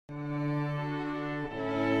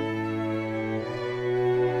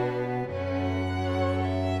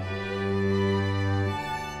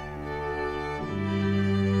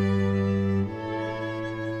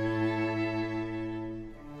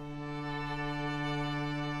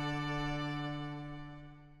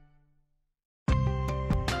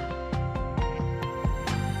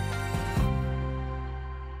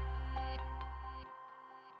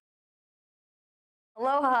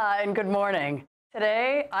Aloha and good morning.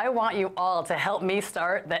 Today, I want you all to help me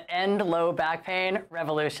start the End Low Back Pain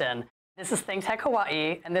Revolution. This is ThinkTech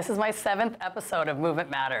Hawaii, and this is my 7th episode of Movement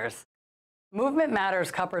Matters. Movement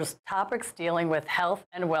Matters covers topics dealing with health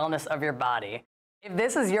and wellness of your body. If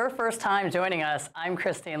this is your first time joining us, I'm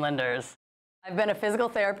Christine Lynders. I've been a physical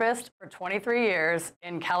therapist for 23 years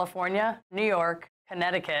in California, New York,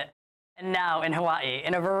 Connecticut, and now in Hawaii,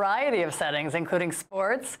 in a variety of settings, including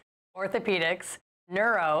sports, orthopedics,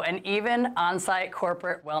 neuro, and even on-site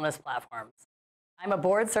corporate wellness platforms. I'm a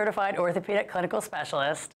board-certified orthopedic clinical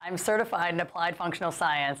specialist. I'm certified in applied functional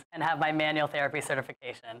science and have my manual therapy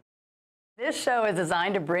certification. This show is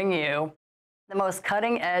designed to bring you the most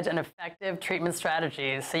cutting-edge and effective treatment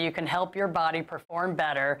strategies so you can help your body perform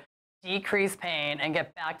better, decrease pain, and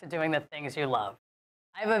get back to doing the things you love.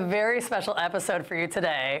 I have a very special episode for you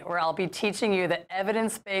today where I'll be teaching you the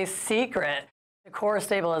evidence-based secret to core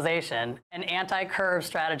stabilization and anti-curve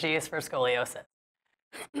strategies for scoliosis.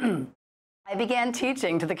 I began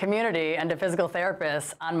teaching to the community and to physical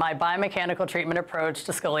therapists on my biomechanical treatment approach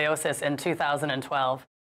to scoliosis in 2012.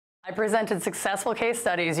 I presented successful case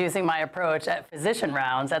studies using my approach at physician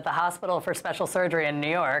rounds at the Hospital for Special Surgery in New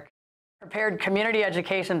York, prepared community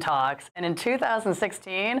education talks, and in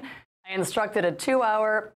 2016, I instructed a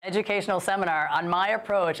 2-hour educational seminar on my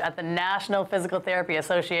approach at the National Physical Therapy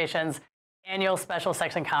Association's annual special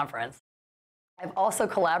section conference. I've also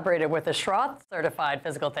collaborated with a Schroth-certified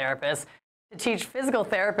physical therapist to teach physical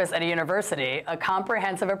therapists at a university a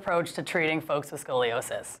comprehensive approach to treating folks with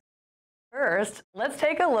scoliosis. First, let's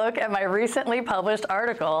take a look at my recently published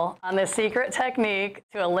article on the secret technique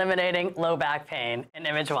to eliminating low back pain in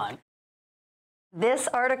image 1. This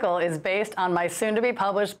article is based on my soon-to-be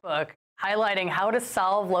published book highlighting how to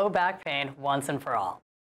solve low back pain once and for all.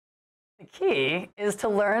 The key is to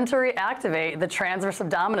learn to reactivate the transverse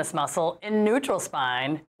abdominis muscle in neutral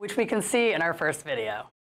spine, which we can see in our first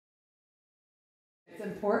video. It's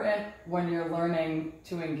important when you're learning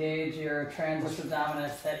to engage your transverse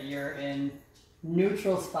abdominis that you're in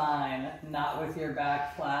neutral spine, not with your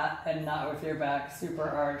back flat and not with your back super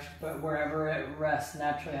arched, but wherever it rests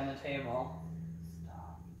naturally on the table.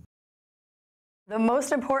 The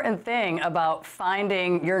most important thing about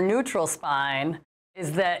finding your neutral spine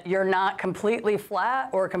is that you're not completely flat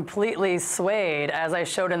or completely swayed, as I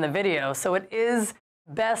showed in the video. So it is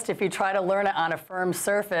best if you try to learn it on a firm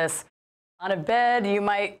surface. On a bed, you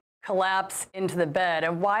might collapse into the bed.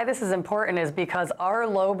 And why this is important is because our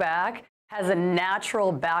low back has a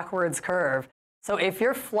natural backwards curve. So if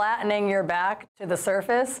you're flattening your back to the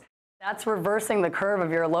surface, that's reversing the curve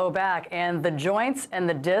of your low back. And the joints and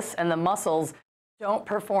the discs and the muscles don't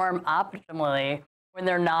perform optimally when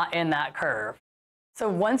they're not in that curve. So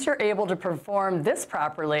once you're able to perform this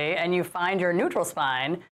properly and you find your neutral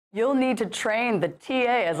spine, you'll need to train the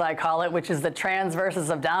TA, as I call it, which is the transversus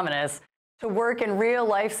abdominis, to work in real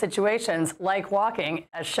life situations like walking,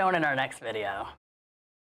 as shown in our next video.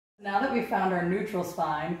 Now that we've found our neutral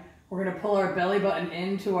spine, we're going to pull our belly button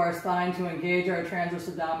into our spine to engage our transverse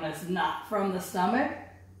abdominis, not from the stomach,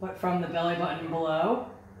 but from the belly button below,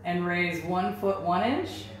 and raise 1 foot 1 inch.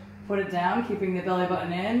 Put it down, keeping the belly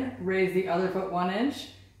button in, raise the other foot 1 inch,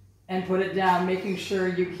 and put it down, making sure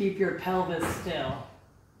you keep your pelvis still.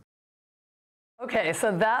 Okay,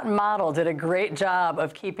 so that model did a great job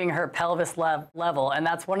of keeping her pelvis level, and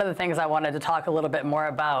that's one of the things I wanted to talk a little bit more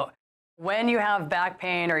about. When you have back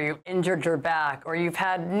pain or you injured your back or you've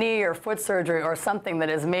had knee or foot surgery or something that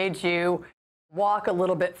has made you walk a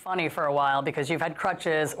little bit funny for a while because you've had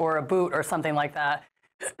crutches or a boot or something like that,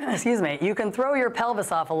 excuse me, you can throw your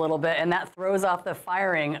pelvis off a little bit, and that throws off the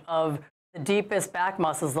firing of the deepest back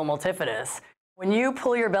muscles, the multifidus. When you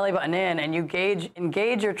pull your belly button in and you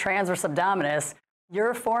engage your transverse abdominis,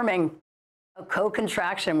 you're forming a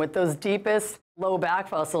co-contraction with those deepest low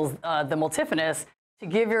back muscles, the multifidus, to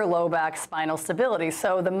give your low back spinal stability.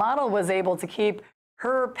 So the model was able to keep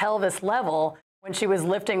her pelvis level when she was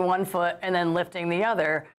lifting one foot and then lifting the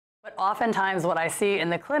other. But oftentimes what I see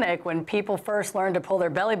in the clinic when people first learn to pull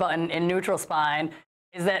their belly button in neutral spine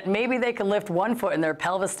is that maybe they can lift one foot and their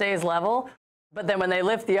pelvis stays level, but then when they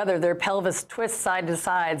lift the other, their pelvis twists side to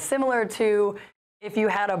side, similar to if you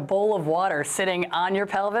had a bowl of water sitting on your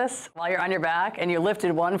pelvis while you're on your back and you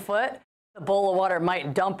lifted one foot, the bowl of water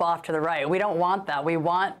might dump off to the right. We don't want that. We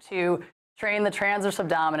want to train the transverse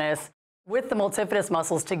abdominis with the multifidus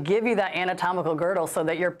muscles to give you that anatomical girdle so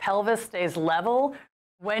that your pelvis stays level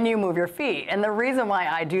when you move your feet. And the reason why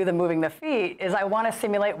I do the moving the feet is I want to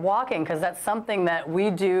simulate walking, because that's something that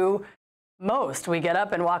we do most. We get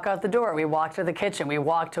up and walk out the door. We walk to the kitchen. We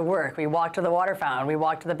walk to work. We walk to the water fountain. We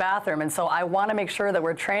walk to the bathroom. And so I want to make sure that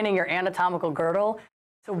we're training your anatomical girdle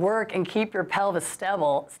to work and keep your pelvis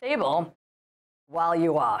stable while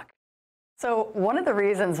you walk. So one of the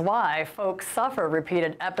reasons why folks suffer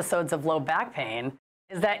repeated episodes of low back pain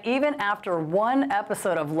is that even after one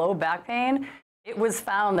episode of low back pain, it was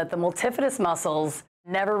found that the multifidus muscles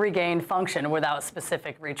never regained function without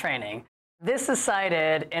specific retraining. This is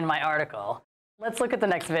cited in my article. Let's look at the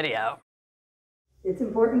next video. It's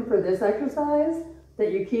important for this exercise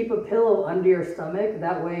that you keep a pillow under your stomach.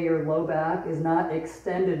 That way your low back is not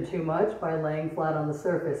extended too much by laying flat on the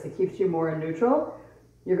surface. It keeps you more in neutral.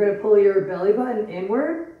 You're going to pull your belly button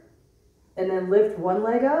inward and then lift one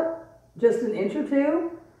leg up, just an inch or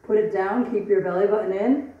two. Put it down, keep your belly button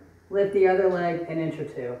in. Lift the other leg an inch or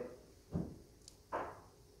two.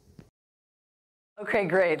 Okay,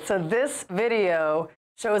 great. So this video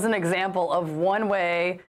shows an example of one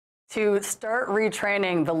way to start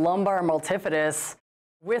retraining the lumbar multifidus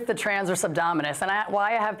with the transverse abdominis. And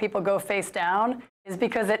why I have people go face down is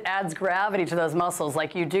because it adds gravity to those muscles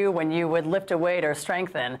like you do when you would lift a weight or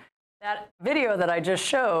strengthen. That video that I just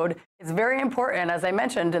showed is very important, as I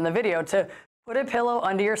mentioned in the video, to put a pillow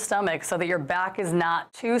under your stomach so that your back is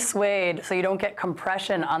not too swayed, so you don't get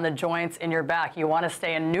compression on the joints in your back. You want to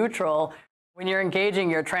stay in neutral when you're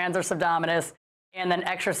engaging your transverse abdominis and then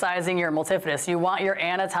exercising your multifidus. You want your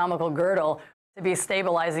anatomical girdle to be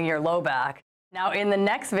stabilizing your low back. Now, in the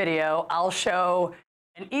next video, I'll show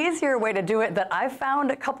an easier way to do it that I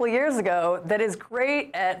found a couple years ago that is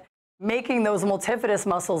great at making those multifidus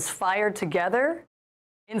muscles fire together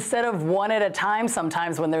instead of one at a time.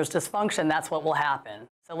 Sometimes when there's dysfunction, that's what will happen.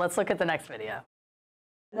 So let's look at the next video.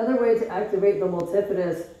 Another way to activate the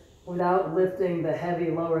multifidus without lifting the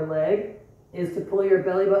heavy lower leg is to pull your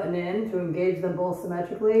belly button in to engage them both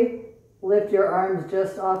symmetrically. Lift your arms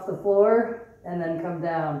just off the floor and then come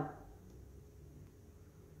down.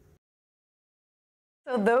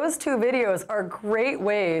 So those two videos are great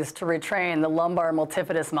ways to retrain the lumbar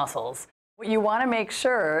multifidus muscles. What you want to make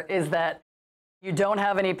sure is that you don't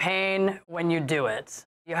have any pain when you do it.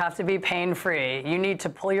 You have to be pain-free. You need to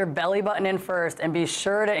pull your belly button in first and be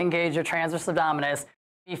sure to engage your transverse abdominis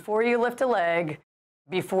before you lift a leg,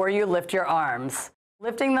 before you lift your arms.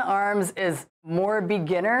 Lifting the arms is more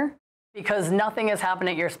beginner because nothing is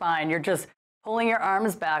happening at your spine. You're just pulling your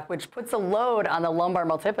arms back, which puts a load on the lumbar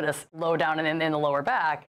multifidus, low down in the lower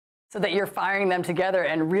back, so that you're firing them together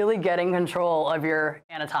and really getting control of your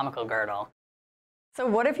anatomical girdle. So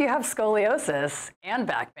what if you have scoliosis and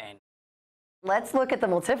back pain? Let's look at the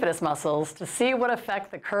multifidus muscles to see what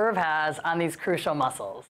effect the curve has on these crucial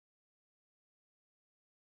muscles.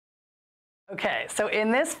 Okay, so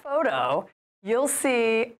in this photo, you'll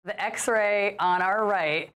see the X-ray on our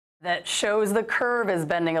right that shows the curve is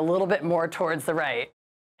bending a little bit more towards the right.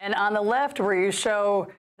 And on the left, where you show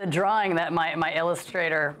the drawing that my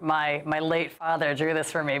illustrator, my late father drew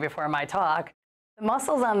this for me before my talk, the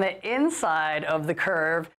muscles on the inside of the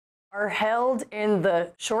curve are held in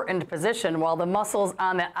the shortened position, while the muscles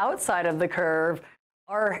on the outside of the curve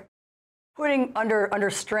are putting under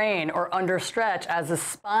strain or under stretch as the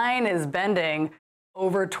spine is bending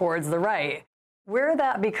over towards the right. Where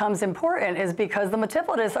that becomes important is because the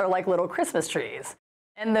multifidus are like little Christmas trees.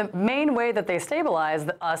 And the main way that they stabilize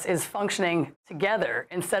us is functioning together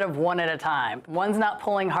instead of one at a time. One's not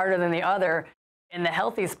pulling harder than the other in the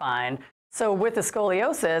healthy spine. So with the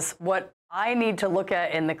scoliosis, what I need to look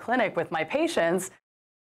at in the clinic with my patients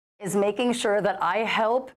is making sure that I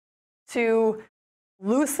help to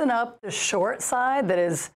loosen up the short side that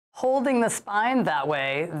is holding the spine that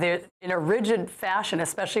way in a rigid fashion,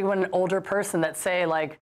 especially when an older person that's, say,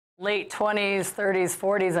 like late 20s, 30s,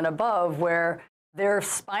 40s and above, where their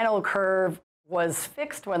spinal curve was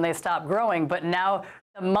fixed when they stopped growing, but now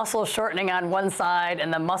the muscle shortening on one side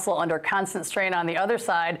and the muscle under constant strain on the other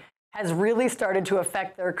side has really started to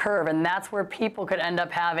affect their curve. And that's where people could end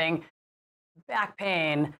up having back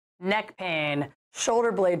pain, neck pain,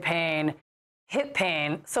 shoulder blade pain, hip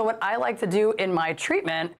pain. So what I like to do in my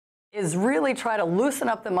treatment is really try to loosen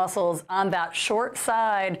up the muscles on that short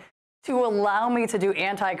side to allow me to do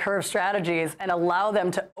anti-curve strategies and allow them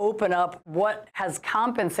to open up what has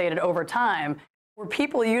compensated over time. Where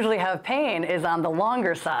people usually have pain is on the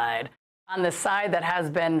longer side, on the side that has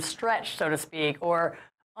been stretched, so to speak, or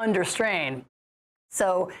under strain.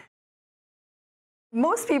 So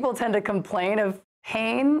most people tend to complain of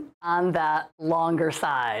pain on that longer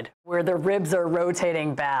side, where the ribs are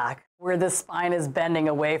rotating back, where the spine is bending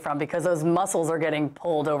away from, because those muscles are getting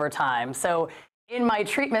pulled over time. So in my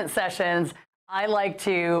treatment sessions, I like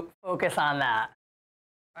to focus on that.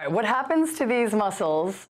 All right, what happens to these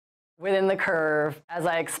muscles within the curve, as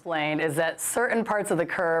I explained, is that certain parts of the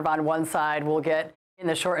curve on one side will get in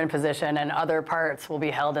the shortened position and other parts will be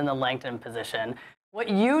held in the lengthened position. What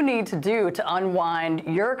you need to do to unwind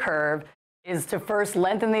your curve is to first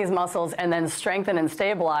lengthen these muscles and then strengthen and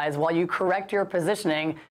stabilize while you correct your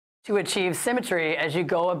positioning to achieve symmetry as you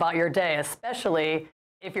go about your day, especially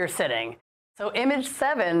if you're sitting. So image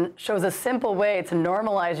 7 shows a simple way to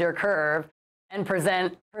normalize your curve and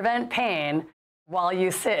prevent pain while you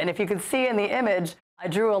sit. And if you can see in the image, I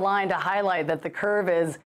drew a line to highlight that the curve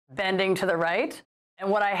is bending to the right. And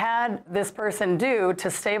what I had this person do to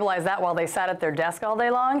stabilize that while they sat at their desk all day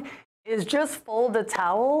long is just fold the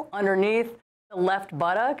towel underneath the left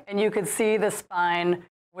buttock, and you could see the spine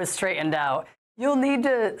was straightened out. You'll need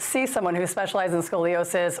to see someone who specializes in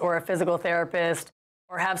scoliosis or a physical therapist,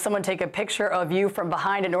 or have someone take a picture of you from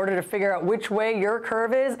behind in order to figure out which way your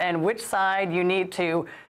curve is and which side you need to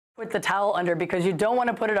put the towel under, because you don't want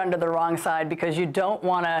to put it under the wrong side, because you don't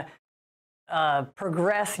want to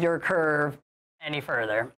progress your curve any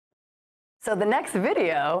further. So the next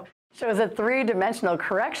video shows a 3-dimensional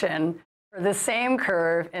correction for the same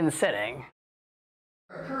curve in sitting.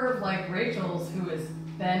 For a curve like Rachel's, who is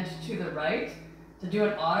bent to the right, to do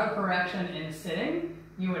an auto correction in sitting,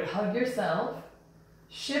 you would hug yourself,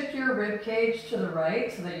 shift your rib cage to the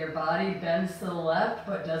right so that your body bends to the left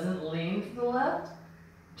but doesn't lean to the left.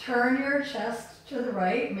 Turn your chest to the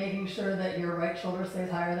right, making sure that your right shoulder stays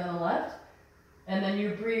higher than the left. And then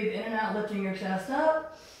you breathe in and out, lifting your chest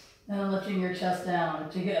up, and then lifting your chest down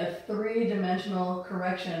to get a 3-dimensional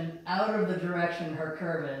correction out of the direction her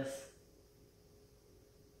curve is.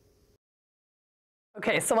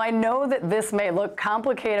 Okay, so I know that this may look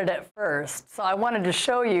complicated at first, so I wanted to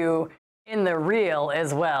show you in the real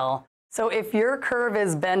as well. So if your curve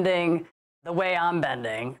is bending the way I'm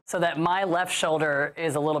bending, so that my left shoulder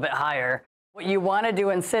is a little bit higher, what you want to do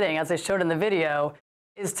in sitting, as I showed in the video,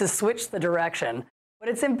 is to switch the direction. But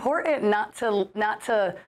it's important not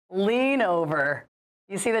to lean over.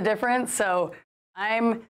 You see the difference? So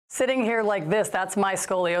I'm sitting here like this. That's my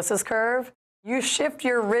scoliosis curve. You shift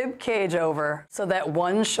your rib cage over so that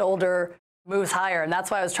one shoulder moves higher. And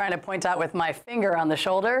that's why I was trying to point out with my finger on the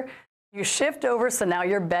shoulder. You shift over, so now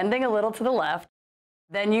you're bending a little to the left.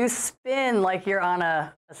 Then you spin like you're on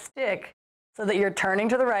a stick so that you're turning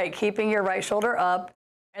to the right, keeping your right shoulder up.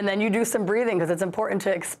 And then you do some breathing because it's important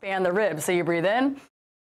to expand the ribs. So you breathe in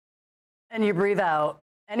and you breathe out.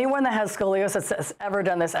 Anyone that has scoliosis that's ever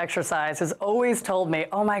done this exercise has always told me,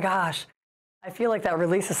 oh my gosh, I feel like that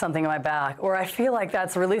releases something in my back, or I feel like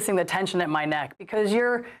that's releasing the tension at my neck, because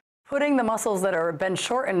you're putting the muscles that are been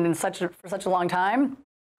shortened for such a long time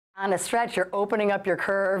on a stretch. You're opening up your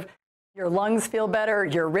curve, your lungs feel better,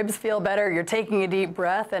 your ribs feel better, you're taking a deep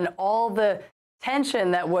breath, and all the tension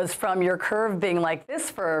that was from your curve being like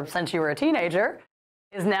this since you were a teenager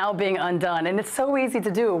is now being undone. And it's so easy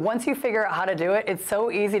to do. Once you figure out how to do it, it's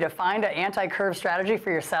so easy to find an anti-curve strategy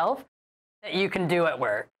for yourself that you can do at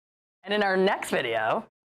work. And in our next video,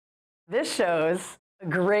 this shows a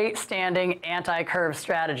great standing anti-curve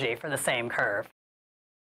strategy for the same curve.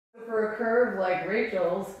 So for a curve like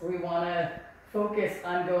Rachel's, we want to focus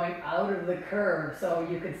on going out of the curve. So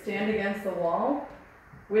you could stand against the wall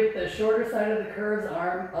with the shorter side of the curve's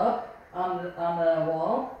arm up on the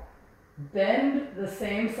wall. Bend the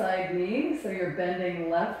same side knee, so you're bending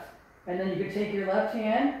left, and then you could take your left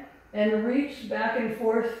hand and reach back and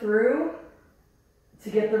forth through to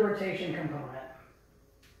get the rotation component.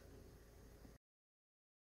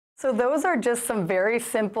 So those are just some very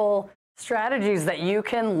simple strategies that you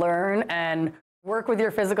can learn and work with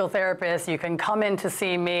your physical therapist. You can come in to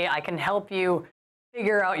see me. I can help you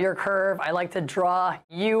figure out your curve. I like to draw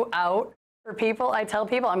you out for people. I tell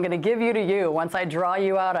people I'm going to give you to you. Once I draw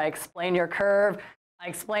you out, I explain your curve. I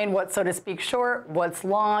explain what's, so to speak, short, what's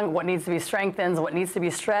long, what needs to be strengthened, what needs to be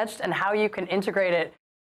stretched, and how you can integrate it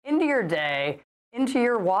into your day, into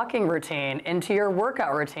your walking routine, into your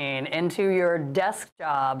workout routine, into your desk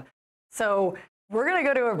job. So we're going to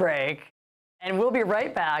go to a break, and we'll be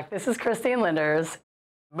right back. This is Christine Lynders.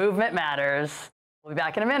 Movement Matters. We'll be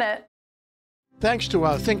back in a minute. Thanks to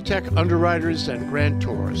our ThinkTech underwriters and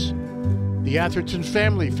grantors, the Atherton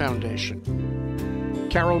Family Foundation,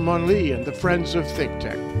 Carol Monley and the Friends of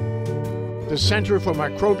ThinkTech, the Center for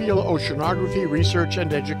Microbial Oceanography Research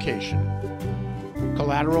and Education,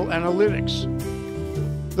 Collateral Analytics,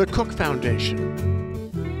 the Cook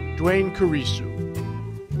Foundation, Dwayne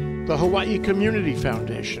Carisu, the Hawaii Community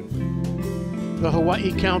Foundation, the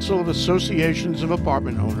Hawaii Council of Associations of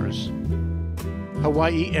Apartment Owners,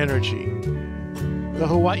 Hawaii Energy, the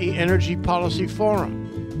Hawaii Energy Policy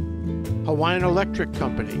Forum, Hawaiian Electric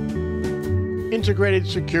Company, Integrated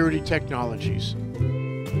Security Technologies,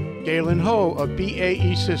 Galen Ho of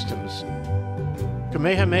BAE Systems,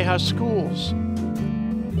 Kamehameha Schools,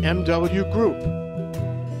 MW Group,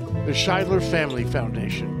 the Scheidler Family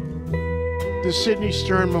Foundation, the Sidney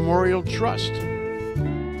Stern Memorial Trust,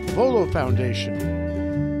 Volo Foundation,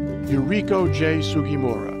 Yuriko J.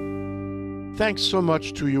 Sugimura. Thanks so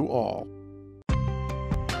much to you all.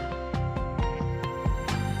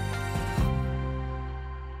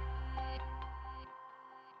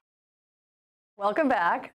 Welcome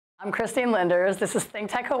back. I'm Christine Lynders. This is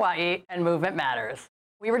ThinkTech Hawaii and Movement Matters.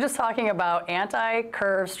 We were just talking about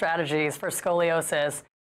anti-curve strategies for scoliosis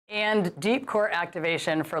and deep core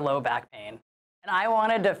activation for low back pain. And I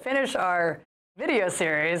wanted to finish our video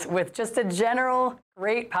series with just a general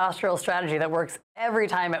great postural strategy that works every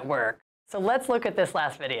time at work. So let's look at this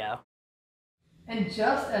last video. And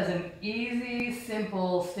just as an easy,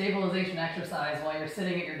 simple stabilization exercise while you're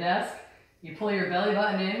sitting at your desk, you pull your belly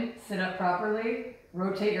button in, sit up properly,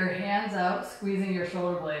 rotate your hands out, squeezing your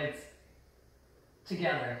shoulder blades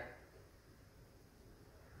together.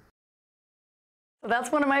 So that's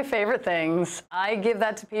one of my favorite things. I give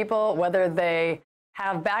that to people whether they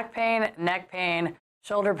have back pain, neck pain,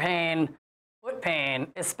 shoulder pain, foot pain,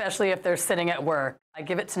 especially if they're sitting at work. I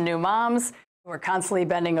give it to new moms who are constantly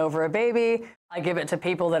bending over a baby. I give it to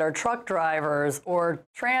people that are truck drivers or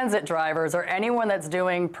transit drivers or anyone that's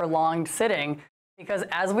doing prolonged sitting, because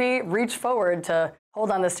as we reach forward to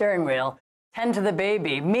hold on the steering wheel, tend to the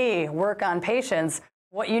baby, work on patients,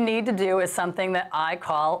 what you need to do is something that I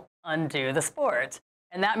call undo the sport.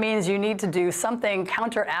 And that means you need to do something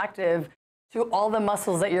counteractive to all the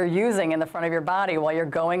muscles that you're using in the front of your body while you're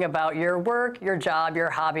going about your work, your job, your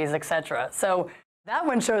hobbies, etc. So that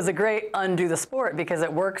one shows a great undo the sport because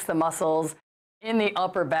it works the muscles in the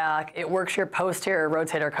upper back. It works your posterior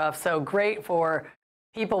rotator cuff. So great for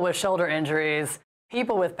people with shoulder injuries,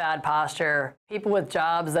 people with bad posture, people with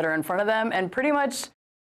jobs that are in front of them, and pretty much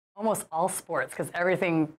almost all sports, because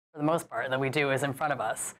everything for the most part that we do is in front of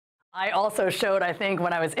us. I also showed, I think,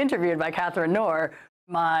 when I was interviewed by Catherine Knorr,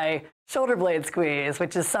 my shoulder blade squeeze,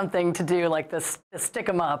 which is something to do like this, stick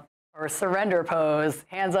 'em up or surrender pose,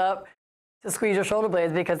 hands up to squeeze your shoulder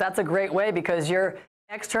blades, because that's a great way, because you're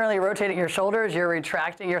externally rotating your shoulders, you're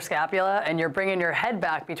retracting your scapula, and you're bringing your head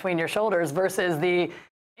back between your shoulders versus the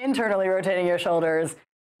internally rotating your shoulders,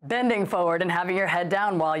 bending forward and having your head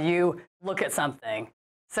down while you look at something.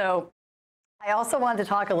 So I also wanted to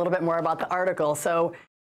talk a little bit more about the article. So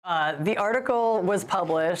the article was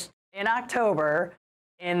published in October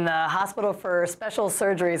in the Hospital for Special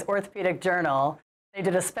Surgery's Orthopedic Journal. They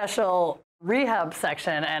did a special rehab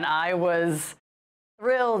section, and I was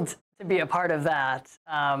thrilled to be a part of that.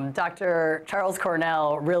 Dr. Charles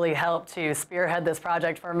Cornell really helped to spearhead this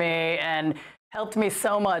project for me and helped me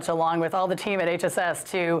so much, along with all the team at HSS,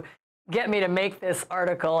 to get me to make this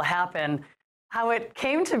article happen. How it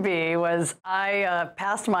came to be was I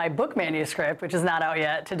passed my book manuscript, which is not out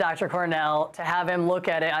yet, to Dr. Cornell to have him look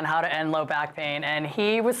at it on how to end low back pain. And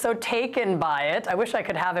he was so taken by it. I wish I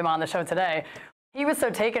could have him on the show today. He was so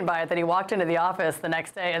taken by it that he walked into the office the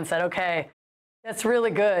next day and said, okay, that's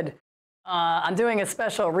really good. I'm doing a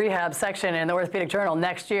special rehab section in the Orthopedic Journal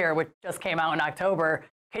next year, which just came out in October.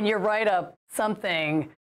 Can you write up something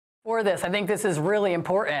for this? I think this is really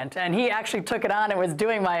important. And he actually took it on and was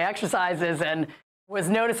doing my exercises and was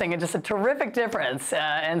noticing just a terrific difference.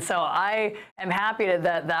 And so I am happy that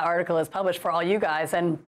that article is published for all you guys.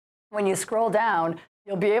 And when you scroll down,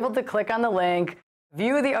 you'll be able to click on the link,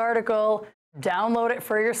 view the article, download it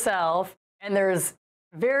for yourself. And there's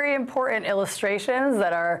very important illustrations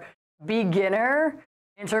that are beginner,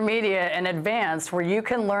 intermediate, and advanced, where you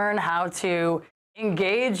can learn how to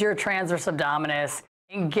engage your transverse abdominis,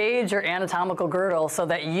 engage your anatomical girdle so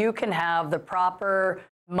that you can have the proper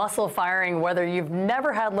muscle firing, whether you've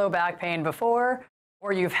never had low back pain before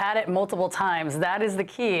or you've had it multiple times. That is the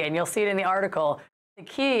key, and you'll see it in the article. The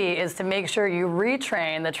key is to make sure you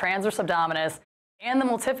retrain the transverse abdominis and the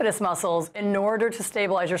multifidus muscles in order to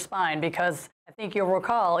stabilize your spine, because I think you'll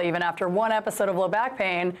recall, even after one episode of low back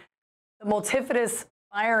pain, the multifidus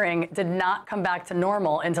firing did not come back to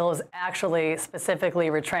normal until it was actually specifically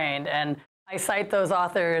retrained. And I cite those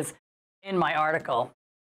authors in my article.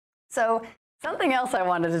 So something else I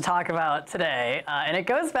wanted to talk about today, and it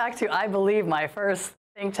goes back to, I believe, my first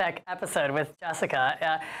ThinkTech episode with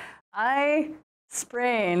Jessica. I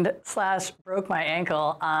sprained/broke my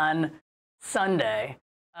ankle on Sunday,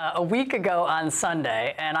 a week ago on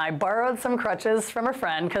Sunday, and I borrowed some crutches from a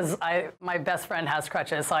friend because my best friend has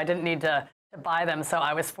crutches, so I didn't need to buy them, so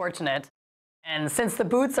I was fortunate. And since the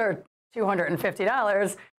boots are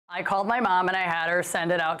 $250, I called my mom and I had her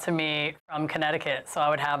send it out to me from Connecticut so I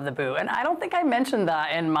would have the boot. And I don't think I mentioned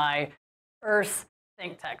that in my first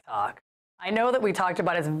ThinkTech talk. I know that we talked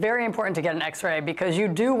about it's very important to get an x-ray because you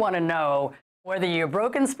do want to know whether you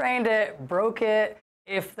broke and sprained it, broke it,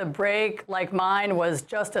 if the break, like mine, was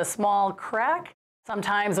just a small crack.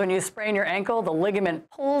 Sometimes when you sprain your ankle, the ligament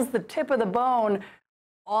pulls the tip of the bone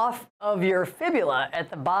off of your fibula at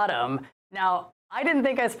the bottom. Now, I didn't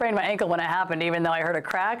think I sprained my ankle when it happened, even though I heard a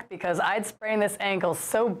crack, because I'd sprained this ankle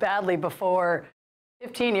so badly before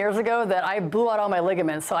 15 years ago that I blew out all my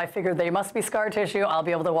ligaments. So I figured they must be scar tissue. I'll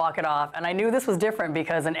be able to walk it off. And I knew this was different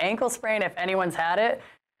because an ankle sprain, if anyone's had it,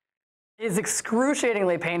 is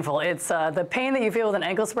excruciatingly painful. It's the pain that you feel with an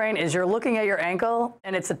ankle sprain is you're looking at your ankle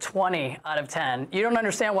and it's a 20 out of 10. You don't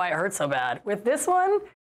understand why it hurts so bad. With this one,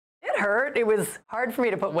 it hurt. It was hard for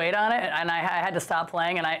me to put weight on it, and I had to stop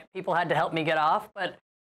playing, and people had to help me get off. But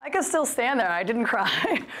I could still stand there. I didn't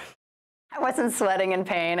cry. I wasn't sweating in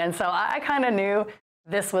pain, and so I kind of knew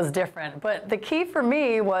this was different. But the key for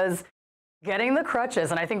me was getting the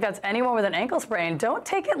crutches, and I think that's anyone with an ankle sprain. Don't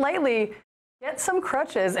take it lightly. Get some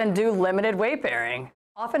crutches and do limited weight bearing.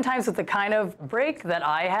 Oftentimes with the kind of break that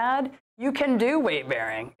I had, you can do weight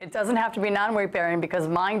bearing. It doesn't have to be non-weight bearing because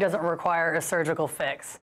mine doesn't require a surgical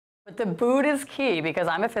fix. But the boot is key because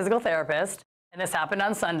I'm a physical therapist, and this happened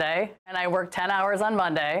on Sunday, and I worked 10 hours on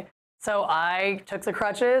Monday. So I took the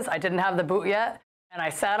crutches, I didn't have the boot yet, and I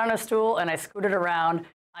sat on a stool and I scooted around.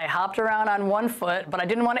 I hopped around on one foot, but I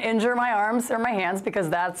didn't want to injure my arms or my hands because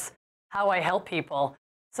that's how I help people.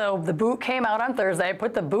 So the boot came out on Thursday, I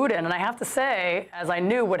put the boot in, and I have to say, as I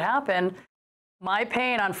knew would happen, my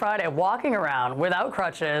pain on Friday walking around without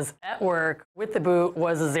crutches at work with the boot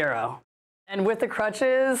was a 0. And with the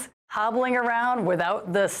crutches, hobbling around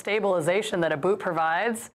without the stabilization that a boot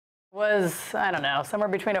provides was, I don't know, somewhere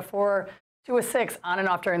between a 4 to a 6 on and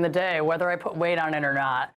off during the day, whether I put weight on it or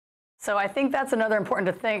not. So I think that's another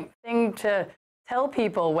important thing to tell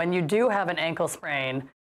people when you do have an ankle sprain.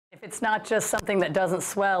 If it's not just something that doesn't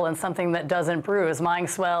swell and something that doesn't bruise, mine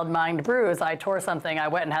swelled, mine bruised, I tore something, I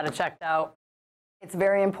went and had it checked out. It's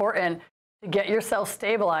very important to get yourself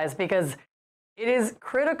stabilized because it is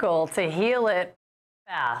critical to heal it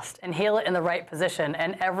fast and heal it in the right position.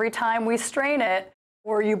 And every time we strain it,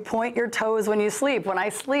 or you point your toes when you sleep, when I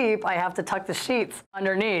sleep, I have to tuck the sheets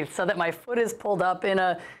underneath so that my foot is pulled up in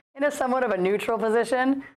a somewhat of a neutral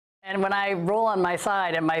position. And when I roll on my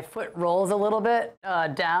side and my foot rolls a little bit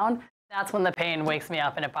down, that's when the pain wakes me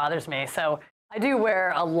up and it bothers me. So I do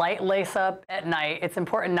wear a light lace up at night. It's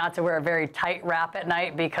important not to wear a very tight wrap at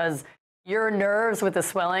night because your nerves with the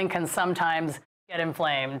swelling can sometimes get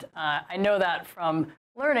inflamed. I know that from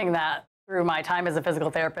learning that through my time as a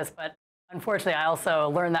physical therapist, but unfortunately I also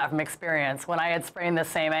learned that from experience. When I had sprained the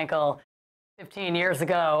same ankle 15 years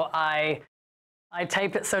ago, I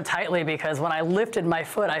taped it so tightly because when I lifted my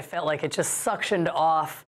foot, I felt like it just suctioned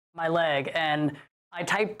off my leg. And I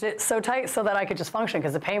typed it so tight so that I could just function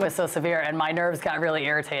because the pain was so severe and my nerves got really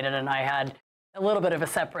irritated and I had a little bit of a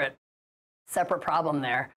separate problem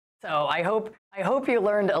there. So I hope you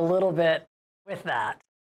learned a little bit with that.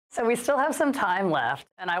 So we still have some time left,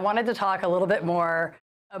 and I wanted to talk a little bit more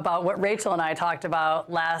about what Rachel and I talked about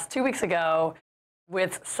 2 weeks ago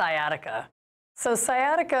with sciatica. So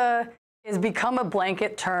sciatica has become a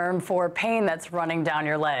blanket term for pain that's running down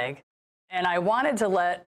your leg. And I wanted to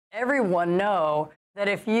let everyone know that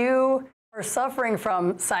if you are suffering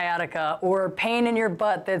from sciatica or pain in your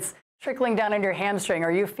butt that's trickling down in your hamstring,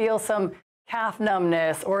 or you feel some calf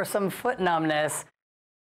numbness or some foot numbness,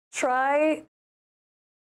 try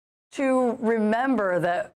to remember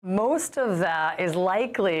that most of that is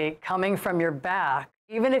likely coming from your back,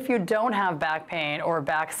 even if you don't have back pain or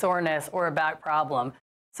back soreness or a back problem.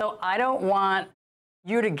 So I don't want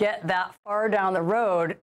you to get that far down the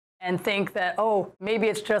road and think that, oh, maybe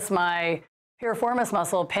it's just my piriformis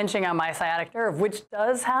muscle pinching on my sciatic nerve, which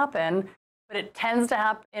does happen, but it tends to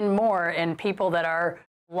happen more in people that are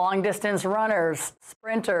long distance runners,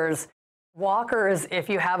 sprinters, walkers if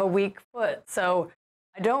you have a weak foot. So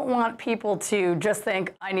I don't want people to just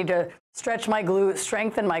think I need to stretch my glute,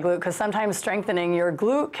 strengthen my glute, because sometimes strengthening your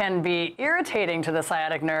glute can be irritating to the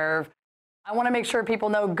sciatic nerve. I want to make sure people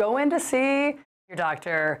know, go in to see your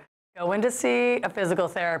doctor, go in to see a physical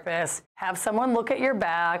therapist, have someone look at your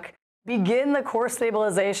back, begin the core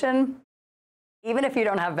stabilization, even if you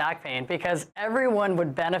don't have back pain, because everyone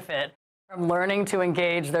would benefit from learning to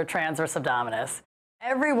engage their transverse abdominis.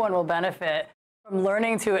 Everyone will benefit from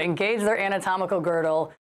learning to engage their anatomical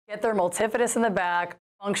girdle, get their multifidus in the back,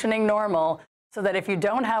 functioning normal, so that if you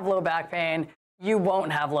don't have low back pain, you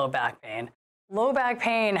won't have low back pain. Low back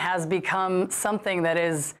pain has become something that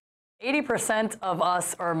is 80% of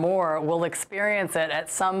us or more will experience it at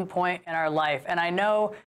some point in our life. And I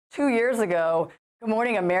know 2 years ago, Good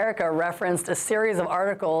Morning America referenced a series of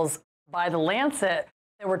articles by The Lancet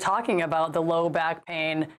that were talking about the low back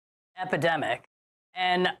pain epidemic.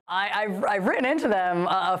 And I've written into them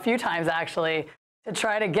a few times, actually, to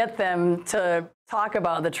try to get them to talk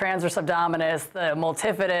about the transverse abdominis, the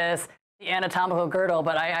multifidus, the anatomical girdle,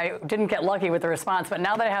 but I didn't get lucky with the response. But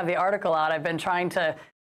now that I have the article out, I've been trying to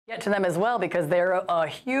get to them as well, because they're a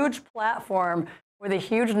huge platform with a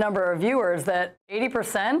huge number of viewers that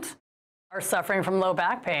 80% are suffering from low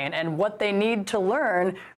back pain. And what they need to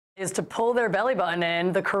learn is to pull their belly button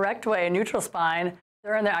in the correct way, neutral spine,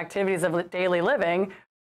 during their activities of daily living,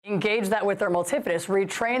 engage that with their multifidus,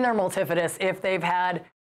 retrain their multifidus if they've had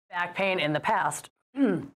back pain in the past.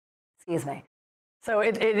 Excuse me. So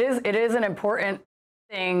it is an important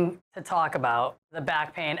thing to talk about, the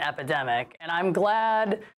back pain epidemic. And I'm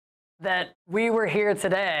glad that we were here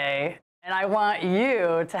today, and I want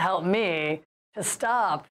you to help me to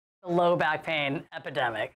stop the low back pain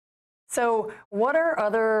epidemic. So what are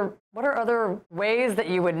other ways that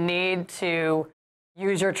you would need to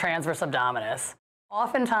use your transverse abdominis?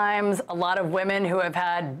 Oftentimes, a lot of women who have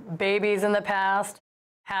had babies in the past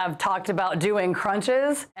have talked about doing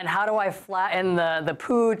crunches, and how do I flatten the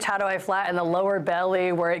pooch, how do I flatten the lower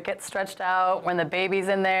belly where it gets stretched out when the baby's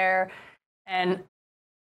in there. And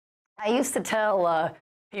I used to tell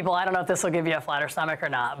people, I don't know if this will give you a flatter stomach or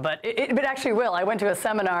not, but it actually will. I went to a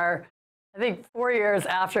seminar, I think 4 years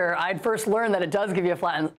after I'd first learned that it does give you a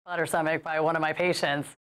flatter stomach by one of my patients.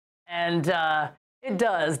 And it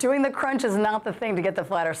does. Doing the crunch is not the thing to get the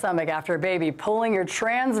flatter stomach after a baby. Pulling your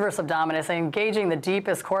transverse abdominis and engaging the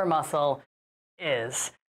deepest core muscle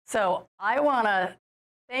is. So I want to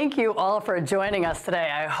thank you all for joining us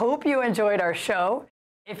today. I hope you enjoyed our show.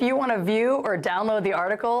 If you want to view or download the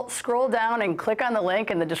article, scroll down and click on the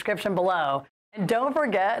link in the description below. And don't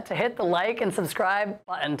forget to hit the like and subscribe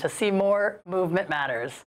button to see more Movement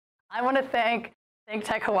Matters. I want to thank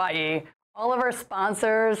ThinkTech Hawaii, all of our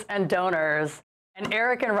sponsors and donors, and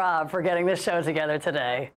Eric and Rob for getting this show together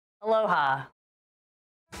today. Aloha.